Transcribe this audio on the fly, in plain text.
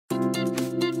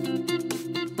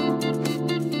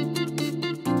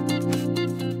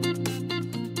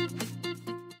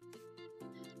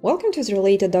Welcome to the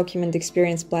Relayto Document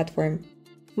Experience platform.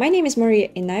 My name is Maria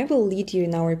and I will lead you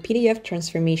in our PDF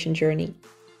transformation journey.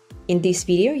 In this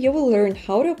video, you will learn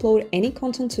how to upload any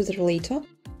content to the Relayto,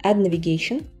 add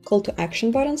navigation, call to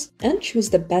action buttons, and choose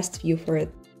the best view for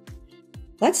it.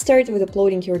 Let's start with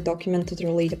uploading your document to the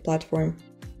Relayto platform.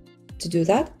 To do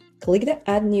that, click the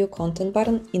Add New Content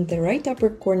button in the right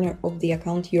upper corner of the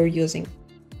account you're using.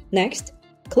 Next,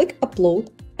 click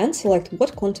Upload and select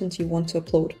what content you want to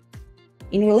upload.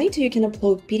 In Relayto, you can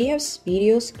upload PDFs,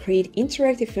 videos, create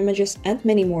interactive images, and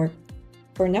many more.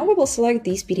 For now, we will select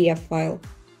this PDF file.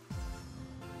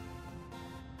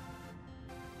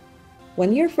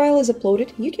 When your file is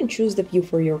uploaded, you can choose the view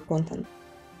for your content.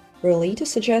 Relayto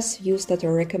suggests views that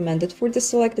are recommended for the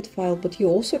selected file, but you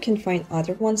also can find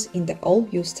other ones in the All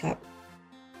Views tab.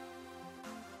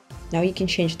 Now you can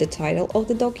change the title of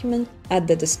the document, add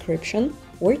the description,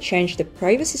 or change the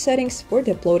privacy settings for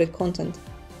the uploaded content.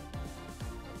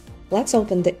 Let's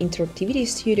open the Interactivity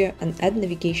Studio and add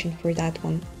navigation for that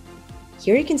one.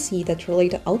 Here you can see that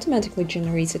Relayto automatically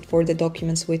generates it for the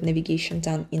documents with navigation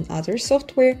done in other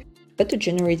software, but to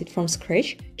generate it from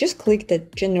scratch, just click the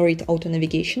Generate Auto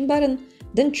Navigation button,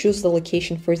 then choose the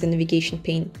location for the navigation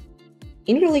pane.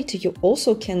 In Relayto, you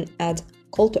also can add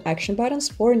call to action buttons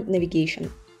for navigation.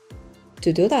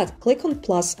 To do that, click on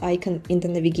plus icon in the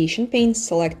navigation pane,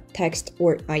 select text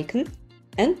or icon,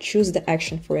 and choose the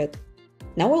action for it.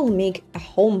 Now I'll make a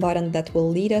home button that will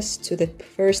lead us to the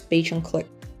first page on click.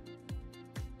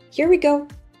 Here we go!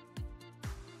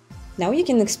 Now you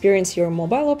can experience your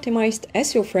mobile optimized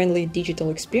SEO-friendly digital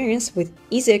experience with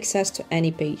easy access to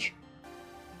any page.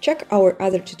 Check our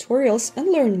other tutorials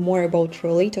and learn more about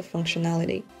Relayto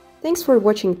functionality. Thanks for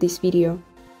watching this video.